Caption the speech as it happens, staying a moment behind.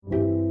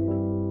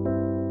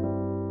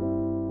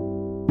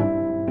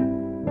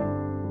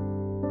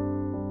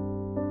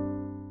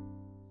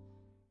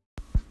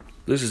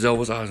This is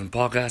Elvis Iverson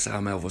Podcast.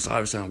 I'm Elvis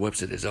Iverson. Our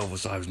website is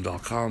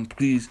elvisiverson.com.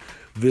 Please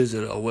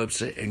visit our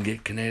website and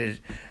get connected.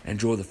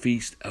 Enjoy the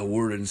feast, a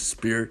word and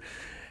spirit,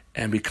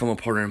 and become a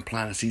partner in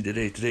Plant a Seed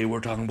today. Today we're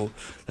talking about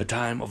the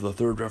time of the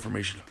Third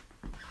Reformation.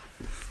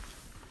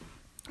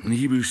 In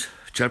Hebrews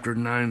chapter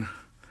 9,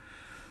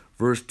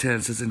 verse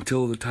 10 says,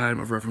 until the time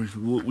of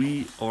Reformation.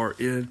 We are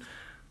in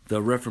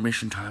the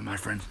Reformation time, my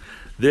friends.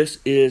 This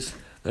is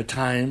the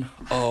time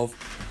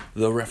of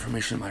the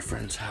Reformation, my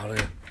friends.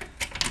 Hallelujah.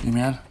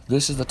 Amen.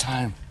 This is the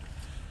time.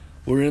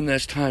 We're in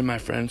this time, my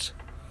friends.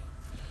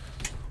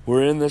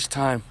 We're in this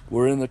time.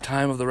 We're in the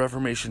time of the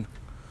Reformation.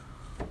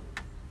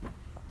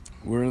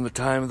 We're in the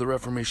time of the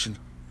Reformation,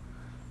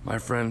 my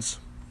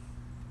friends.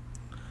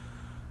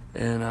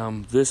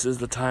 And this is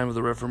the time of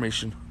the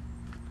Reformation.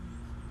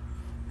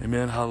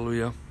 Amen.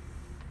 Hallelujah.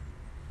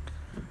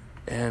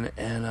 And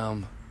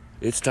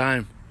it's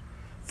time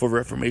for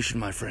Reformation,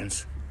 my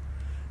friends.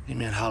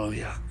 Amen.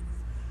 Hallelujah.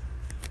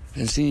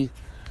 And see,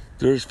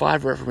 there's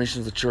 5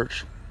 reformations of the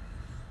church.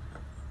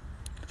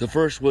 The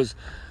first was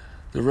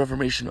the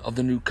Reformation of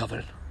the New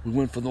Covenant. We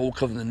went from the Old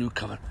Covenant to the New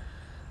Covenant.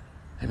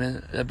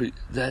 Amen.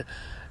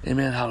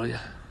 Amen.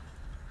 Hallelujah.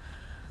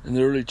 In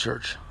the early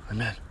church.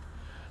 Amen.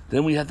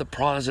 Then we had the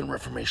Protestant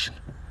Reformation.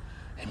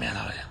 Amen.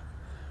 Hallelujah.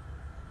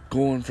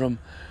 Going from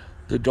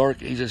the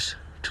Dark Ages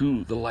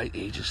to the Light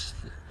Ages.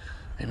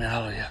 Amen.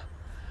 Hallelujah.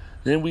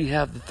 Then we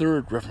have the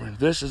Third Reformation.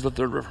 This is the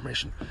Third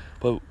Reformation.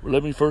 But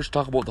let me first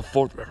talk about the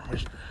Fourth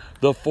Reformation.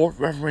 The Fourth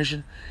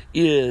Reformation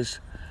is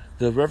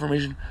the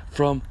Reformation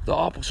from the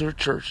Apostolic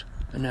Church,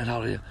 amen,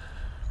 hallelujah,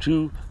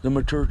 to the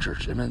mature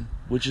church, amen,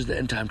 which is the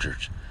end time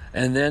church.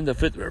 And then the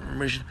Fifth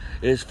Reformation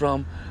is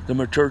from the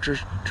mature church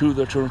to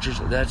the eternal church.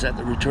 That's at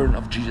the return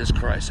of Jesus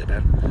Christ,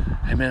 amen.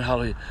 Amen,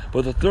 hallelujah.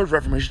 But the Third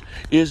Reformation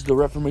is the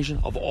Reformation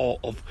of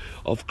all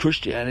of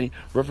Christianity,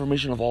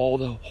 Reformation of all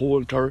the whole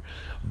entire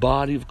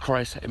body of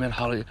Christ, amen,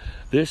 hallelujah.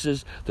 This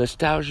is the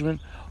establishment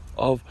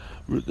of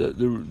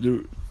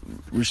the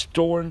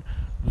restoring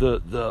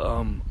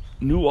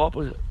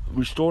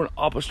restoring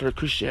apostolic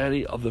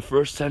Christianity of the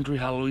first century,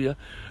 hallelujah.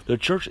 The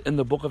church in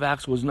the book of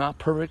Acts was not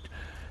perfect.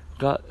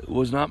 God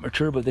was not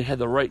mature, but they had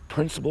the right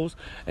principles,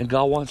 and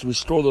God wants to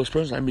restore those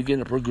principles and begin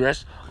to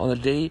progress on the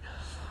day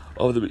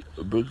of the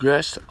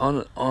progress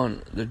onto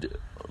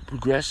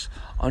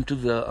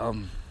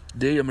the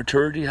day of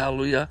maturity,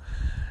 hallelujah.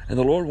 And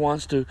the Lord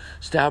wants to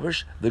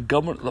establish the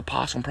government of the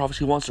apostles and prophets.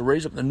 He wants to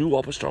raise up the new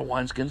apostolic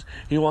wineskins.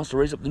 He wants to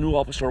raise up the new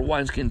apostolic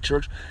wineskin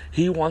church.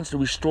 He wants to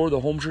restore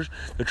the home church.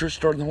 The church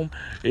started in the home,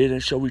 and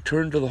it shall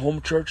return to the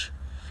home church.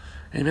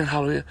 Amen,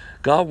 hallelujah.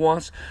 God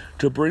wants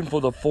to bring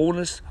forth the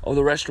fullness of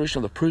the restoration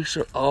of the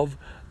priesthood of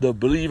the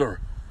believer.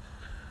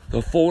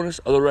 The fullness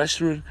of the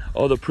restoration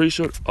of the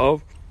priesthood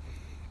of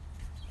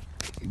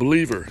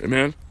believer.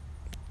 Amen.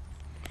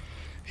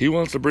 He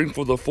wants to bring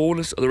forth the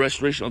fullness of the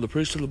restoration of the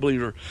priesthood of the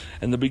believer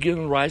and the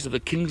beginning and rise of the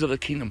kings of the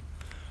kingdom.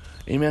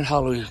 Amen.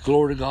 Hallelujah.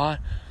 Glory to God.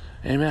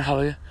 Amen.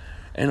 Hallelujah.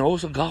 And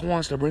also God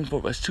wants to bring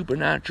forth a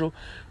supernatural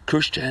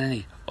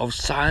Christianity of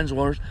signs,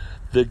 wonders,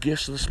 the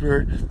gifts of the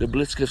Spirit, the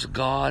blessed gifts of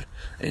God.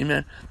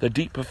 Amen. The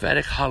deep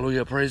prophetic.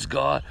 Hallelujah. Praise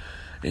God.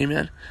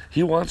 Amen.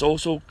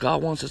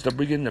 God wants us to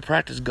begin to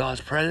practice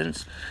God's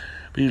presence,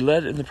 be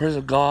led in the presence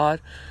of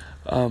God.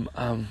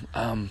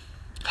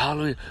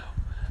 Hallelujah.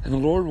 And the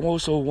Lord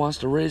also wants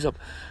to raise up,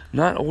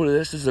 not only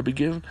this is the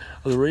beginning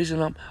of the raising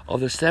up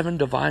of the 7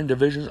 divine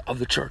divisions of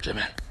the church.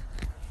 Amen.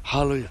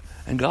 Hallelujah.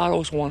 And God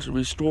also wants to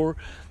restore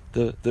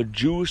the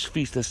Jewish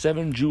feast, the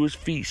 7 Jewish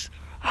feasts.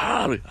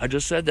 Hallelujah. I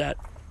just said that.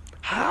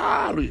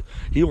 Hallelujah.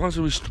 He wants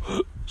to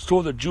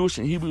restore the Jewish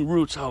and Hebrew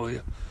roots.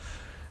 Hallelujah.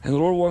 And the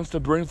Lord wants to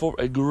bring forth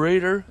a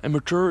greater and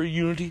mature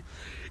unity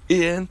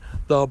in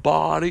the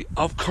body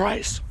of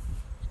Christ.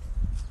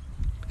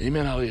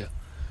 Amen. Hallelujah.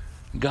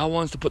 God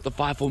wants to put the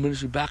fivefold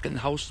ministry back in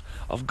the house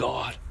of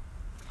God.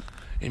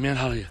 Amen.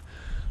 Hallelujah.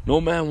 No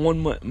man,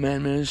 one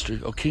man ministry,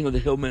 or king of the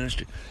hill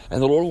ministry.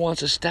 And the Lord wants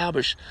to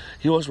establish,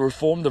 He wants to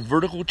reform the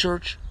vertical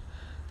church.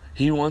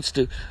 He wants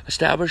to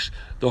establish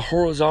the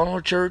horizontal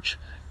church,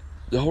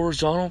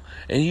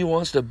 and He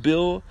wants to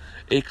build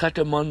a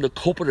katamon, the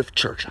cooperative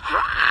church.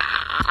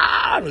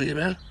 Hallelujah,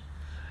 man.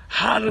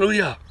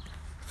 Hallelujah.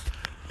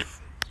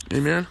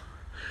 Amen.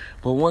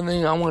 But one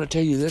thing I want to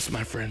tell you this,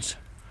 my friends.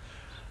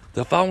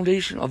 The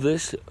foundation of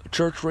this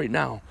church right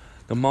now,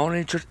 the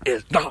modern church,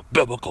 is not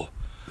biblical.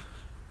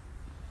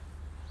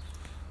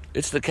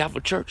 It's the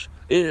Catholic Church.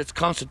 It's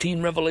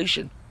Constantine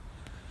revelation.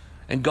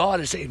 And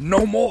God is saying,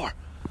 no more.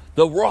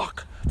 The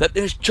rock that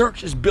this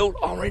church is built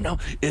on right now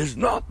is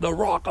not the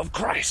rock of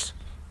Christ.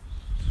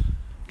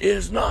 It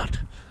is not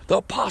the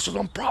apostles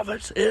and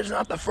prophets. It is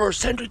not the first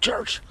century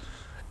church.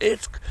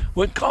 It's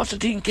when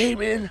Constantine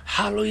came in,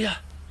 hallelujah,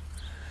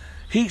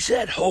 he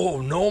said,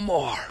 oh, no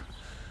more.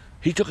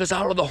 He took us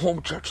out of the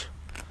home church.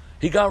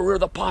 He got rid of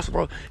the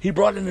apostle. He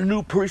brought in a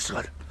new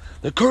priesthood.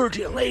 The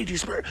clergy and laity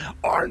spirit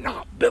are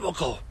not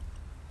biblical.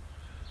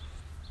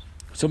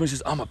 Somebody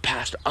says, I'm a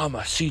pastor. I'm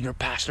a senior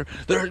pastor.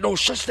 There is no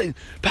such thing.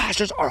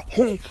 Pastors are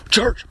home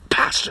church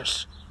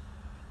pastors.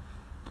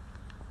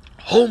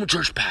 home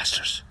church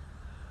pastors.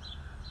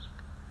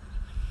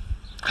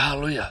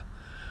 Hallelujah.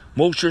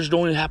 Most churches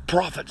don't even have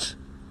prophets.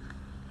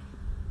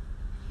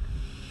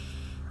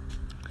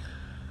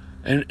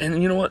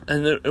 And you know what?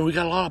 And we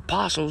got a lot of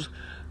apostles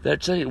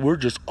that say we're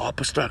just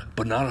apostolic,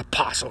 but not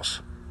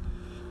apostles.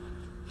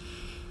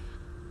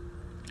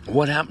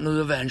 What happened to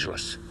the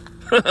evangelists?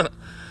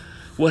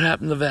 What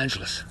happened to the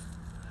evangelists?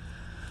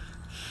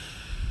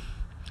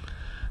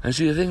 And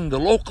see, the thing, the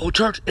local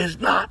church is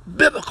not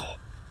biblical.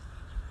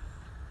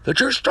 The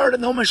church started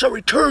in the home and shall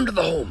return to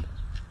the home.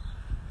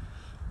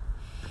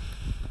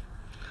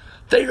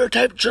 Theater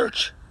type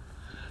church.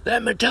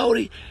 That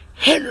mentality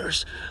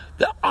hinders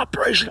the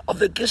operation of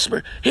the gift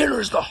spirit,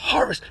 hinders the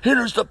harvest,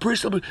 hinders the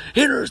priesthood,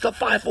 hinders the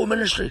fivefold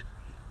ministry,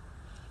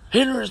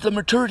 hinders the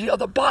maturity of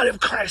the body of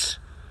Christ.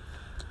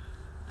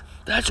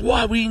 That's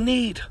why we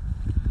need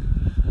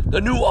the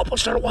new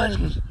apostolic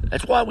wineskin.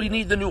 That's why we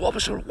need the new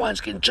apostolic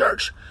wineskin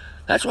church.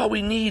 That's why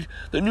we need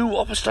the new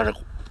apostolic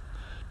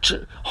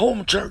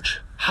home church.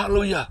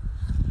 Hallelujah.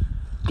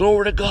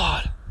 Glory to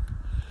God.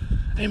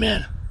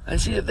 Amen. And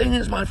see, the thing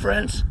is, my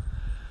friends,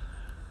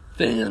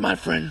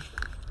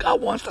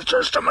 God wants the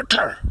church to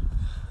mature.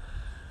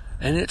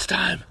 And it's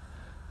time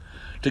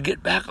to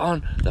get back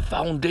on the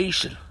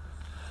foundation,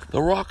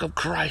 the rock of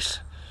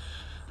Christ,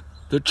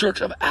 the church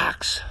of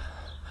Acts.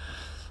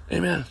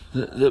 Amen.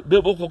 The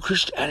biblical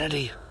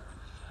Christianity,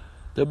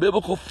 the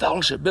biblical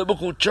fellowship,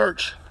 biblical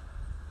church.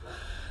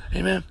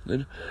 Amen.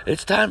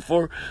 It's time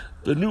for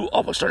the new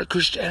apostolic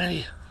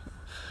Christianity.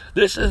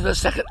 This is the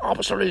second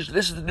apostolic age.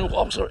 This is the new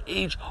apostolic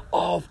age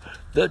of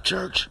the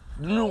church.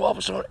 The new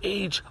apostolic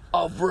age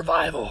of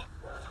revival.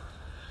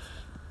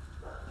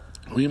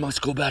 We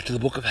must go back to the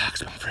book of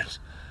Acts, my friends.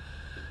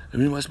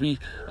 And we must be,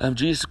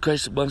 Jesus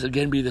Christ once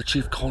again be the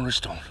chief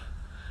cornerstone.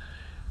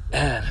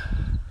 And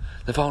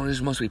the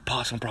foundation must be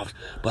apostles and prophets.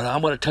 But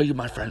I'm going to tell you,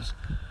 my friends,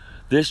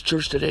 this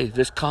church today,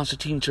 this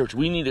Constantine church,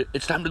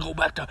 it's time to go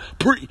back to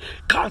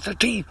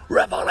pre-Constantine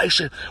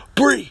revelation.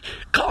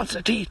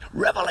 Pre-Constantine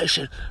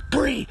revelation.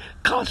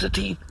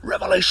 Pre-Constantine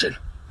revelation.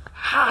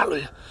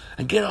 Hallelujah.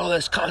 And get all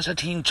this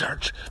Constantine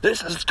church.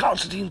 This is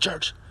Constantine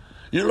church.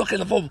 You look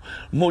at the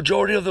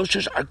majority of those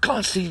churches are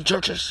Constantine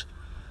churches.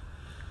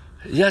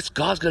 Yes,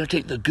 God's going to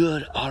take the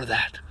good out of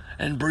that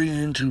and bring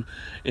it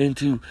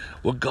into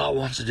what God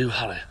wants to do.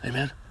 Hallelujah.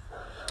 Amen.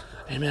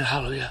 Amen.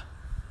 Hallelujah.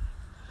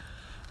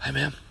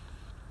 Amen.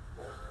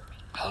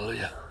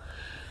 Hallelujah.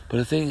 But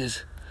the thing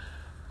is,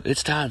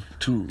 it's time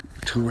to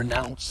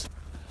renounce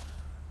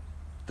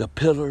the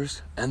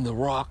pillars and the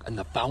rock and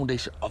the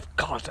foundation of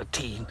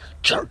Constantine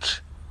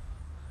church.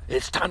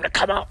 It's time to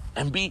come out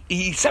and be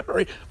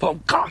separate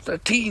from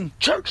Constantine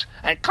church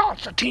and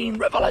Constantine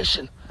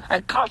revelation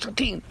and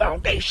Constantine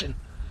foundation.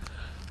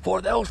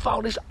 For those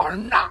foundations are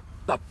not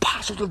the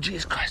apostles of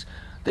Jesus Christ.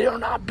 They are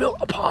not built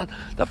upon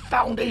the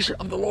foundation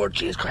of the Lord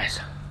Jesus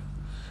Christ.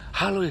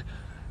 Hallelujah.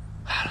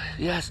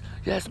 Hallelujah.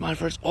 Yes, my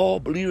friends,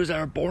 all believers that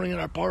are born again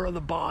are part of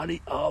the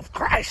body of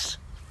Christ.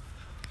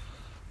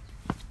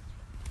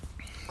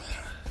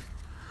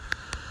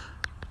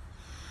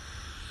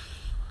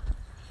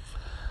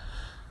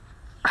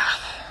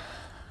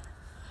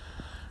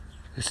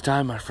 It's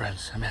time, my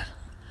friends. Amen.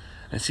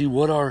 And see,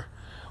 what are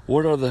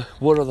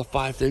the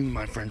 5 things,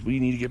 my friends, we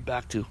need to get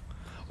back to?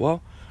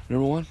 Well,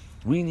 number 1,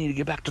 we need to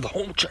get back to the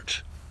home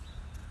church.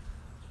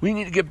 We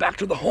need to get back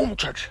to the home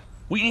church.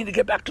 We need to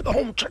get back to the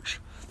home church.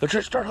 The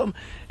church starts home,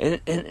 and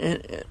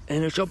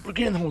it shall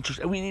begin the home church.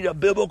 And we need a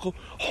biblical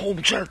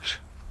home church.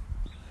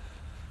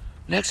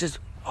 Next is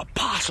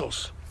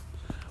apostles.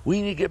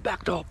 We need to get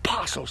back to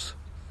apostles.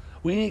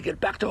 We need to get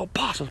back to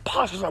apostles.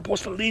 Apostles are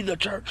supposed to lead the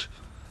church.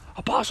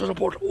 Apostles are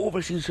supposed to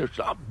oversee the church,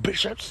 not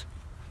bishops.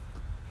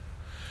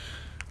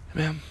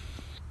 Amen.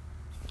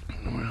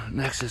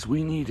 Next is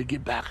we need to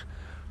get back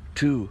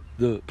to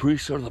the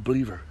priesthood of the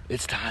believer.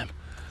 It's time.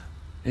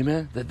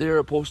 Amen. That they're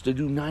supposed to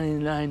do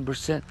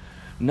 99%,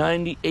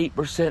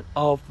 98%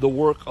 of the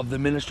work of the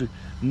ministry.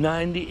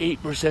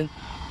 98%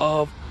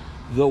 of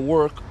the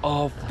work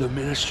of the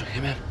ministry.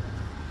 Amen.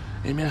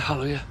 Amen.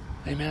 Hallelujah.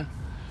 Amen.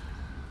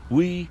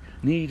 We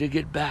need to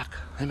get back,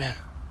 amen,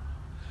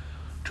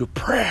 to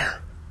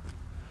prayer.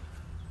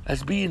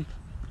 As being,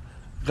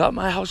 God,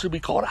 my house should be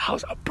called a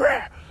house of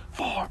prayer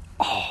for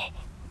all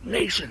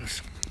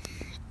nations.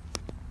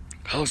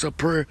 House of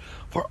prayer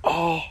for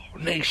all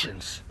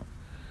nations.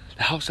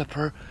 The house of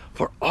prayer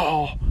for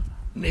all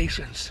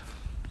nations.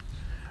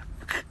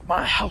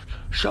 My house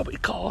shall be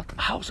called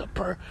a house of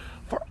prayer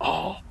for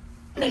all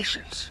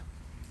nations.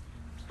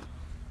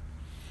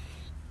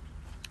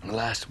 And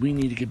last, we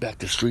need to get back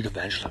to street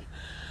evangelism.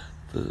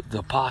 The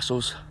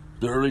apostles,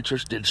 the early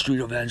church did street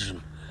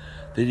evangelism.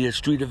 They did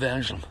street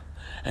evangelism.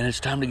 And it's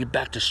time to get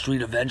back to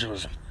street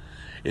evangelism.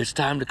 It's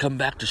time to come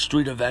back to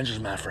street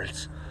evangelism, my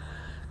friends.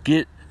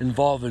 Get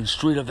involved in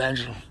street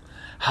evangelism.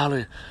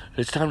 Hallelujah.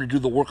 It's time to do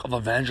the work of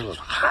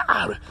evangelism.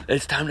 Hallelujah.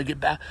 It's time to get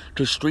back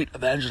to street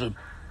evangelism.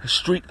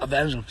 Street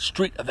evangelism.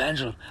 Street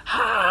evangelism.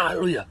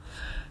 Hallelujah.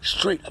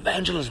 Street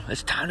evangelism.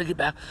 It's time to get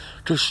back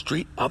to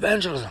street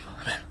evangelism.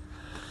 Amen.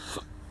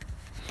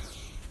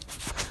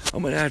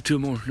 I'm going to add two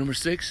more. Number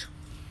 6,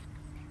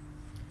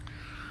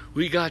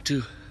 we got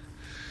to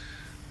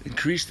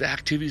increase the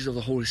activities of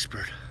the Holy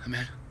Spirit.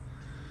 Amen.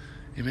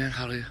 Amen.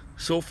 Hallelujah.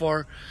 So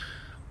far,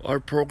 our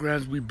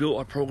programs, we built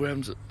our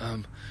programs.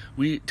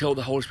 We tell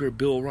the Holy Spirit,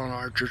 build around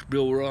our church,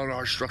 build around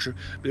our structure,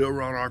 build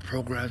around our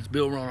programs,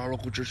 build around our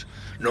local church.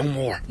 No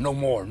more, no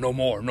more, no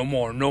more, no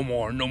more, no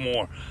more, no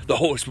more. The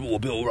Holy Spirit will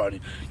build around you.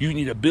 You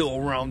need to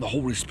build around the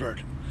Holy Spirit.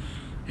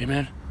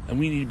 Amen. And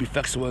we need to be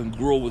flexible and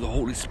grow with the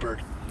Holy Spirit.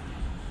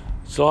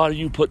 So how do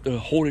you put the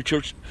Holy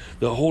Church,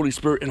 the Holy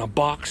Spirit in a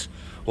box?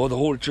 Or the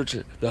Holy Church,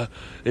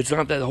 it's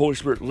not that the Holy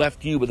Spirit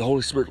left you, but the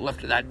Holy Spirit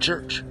left that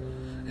church.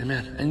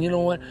 Amen. And you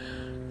know what?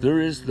 There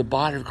is the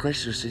body of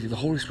Christ in the city. The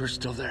Holy Spirit's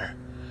still there.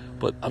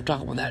 But I'm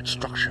talking about that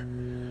structure.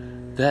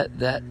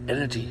 That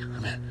entity.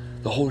 Amen.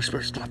 The Holy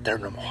Spirit's not there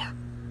no more.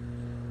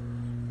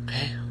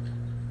 Okay?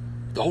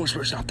 The Holy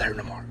Spirit's not there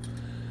no more.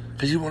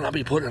 Because you will not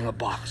be put in a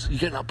box. You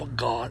cannot put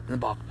God in a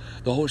box.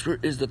 The Holy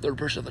Spirit is the third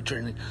person of the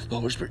Trinity. The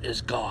Holy Spirit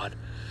is God.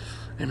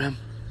 Amen.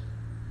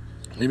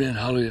 Amen.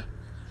 Hallelujah.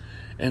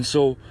 And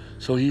so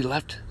he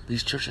left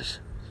these churches.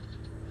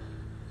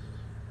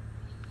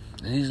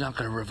 And he's not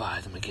going to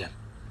revive them again.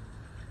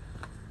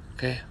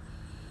 Okay?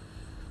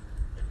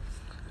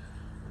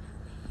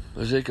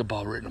 There's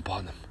Ichabod written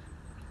upon them.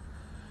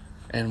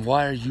 And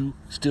why are you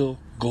still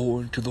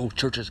going to those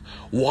churches?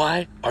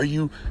 Why are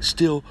you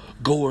still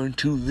going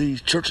to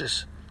these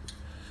churches?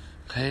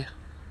 Okay?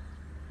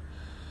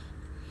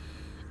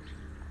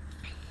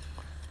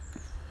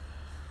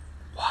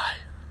 Why?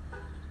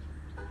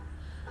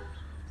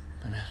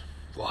 Amen.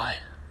 Why?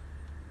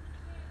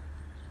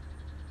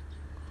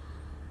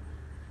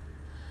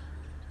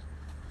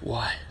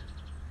 Why?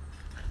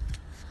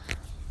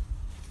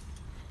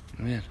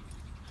 Amen.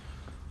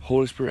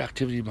 Holy Spirit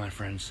activity, my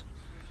friends.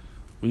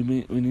 We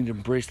need to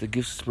embrace the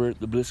gifts of the Spirit,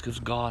 the bliss gifts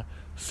of God,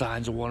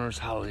 signs and wonders.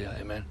 Hallelujah.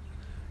 Amen.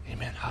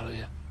 Amen.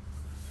 Hallelujah.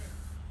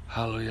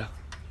 Hallelujah.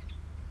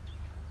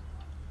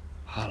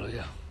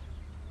 Hallelujah.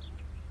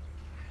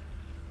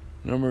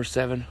 Number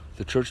 7,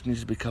 the church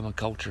needs to become a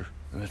culture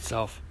in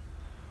itself.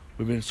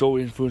 We've been so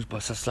influenced by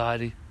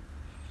society.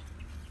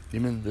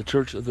 Amen. The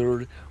church of the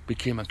Lord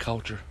became a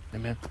culture.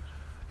 Amen.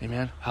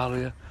 Amen.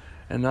 Hallelujah.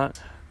 And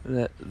not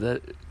that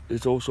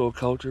it's also a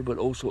culture, but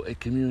also a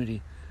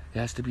community. It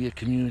has to be a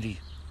community.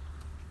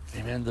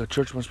 Amen. The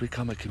church must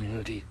become a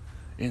community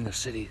in the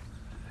city.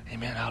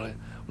 Amen. Hallelujah.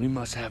 We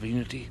must have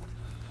unity.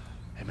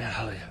 Amen.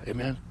 Hallelujah.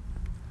 Amen.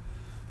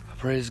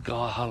 Praise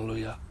God.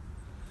 Hallelujah.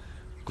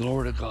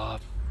 Glory to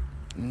God.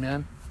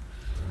 Amen.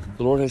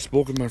 The Lord has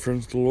spoken, my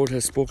friends. The Lord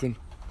has spoken.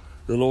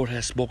 The Lord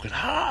has spoken.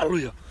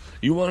 Hallelujah.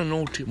 You want to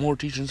know more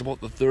teachings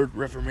about the Third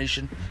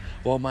Reformation?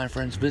 Well, my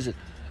friends, visit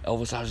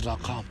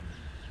ElvisHodgins.com.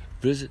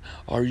 Visit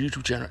our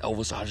YouTube channel,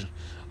 Elvis Hodgins.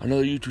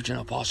 Another YouTube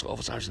channel, Apostle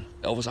Elvis Hodgins.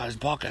 Elvis Hodgins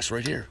Podcast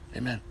right here.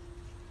 Amen.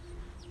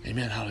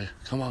 Amen. Hallelujah.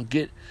 Come on,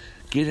 get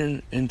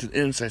into the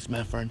insights,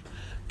 my friend.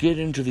 Get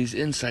into these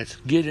insights.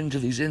 Get into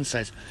these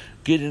insights.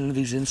 Get into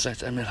these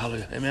insights. Amen.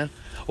 Hallelujah. Amen.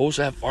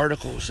 Also have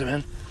articles.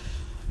 Amen.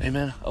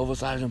 Amen.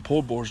 Elvis Hodgins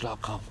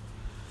Pollboards.com.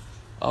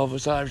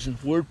 Elvis Hodgins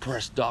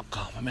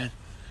WordPress.com. Amen.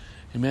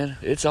 Amen.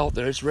 It's out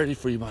there. It's ready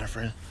for you, my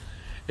friend.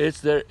 It's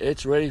there.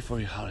 It's ready for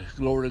you. Hallelujah.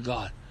 Glory to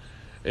God.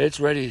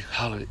 It's ready.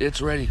 Hallelujah. It's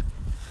ready.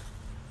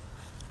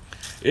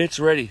 It's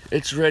ready.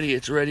 It's ready.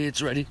 It's ready.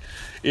 It's ready.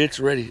 It's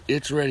ready.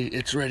 It's ready.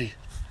 It's ready.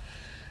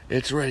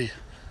 It's ready.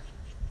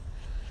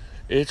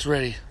 It's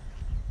ready.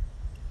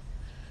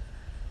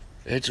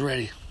 It's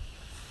ready.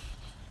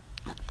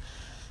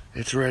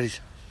 It's ready.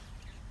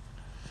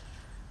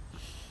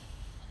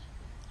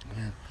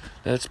 Amen.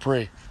 Let's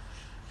pray.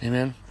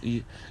 Amen.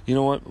 You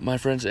know what, my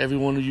friends? Every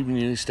one of you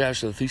need to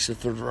establish the thesis of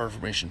the Third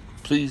Reformation.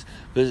 Please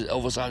visit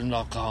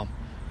ElvisHodgins.com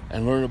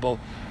and learn about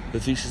the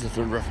thesis of the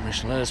Third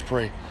Reformation. Let us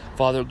pray.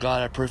 Father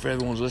God, I pray for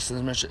everyone who's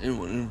listening to this message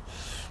in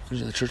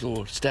the Church of the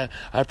Lord.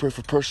 I pray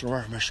for personal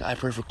reformation. I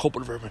pray for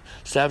corporate reformation.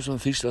 Establish the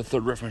thesis of the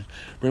Third Reformation.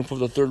 Bring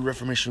forth the Third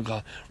Reformation of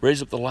God.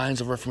 Raise up the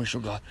lions of Reformation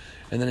of God.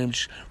 And then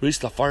release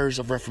the fires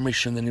of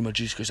Reformation in the name of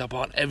Jesus Christ.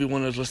 Upon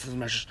everyone who's listening to this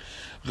message,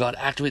 God,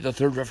 activate the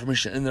Third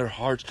Reformation in their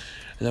hearts,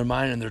 in their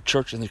mind, in their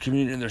church, in their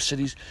community, in their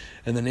cities.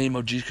 In the name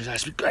of Jesus Christ, I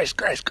speak grace,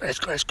 grace, grace,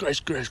 grace, grace,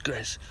 grace,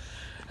 grace.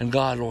 And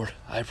God, Lord,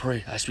 I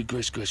pray, I speak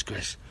grace, grace,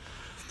 grace.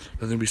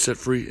 Let them be set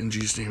free in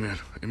Jesus' name, amen.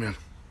 Amen.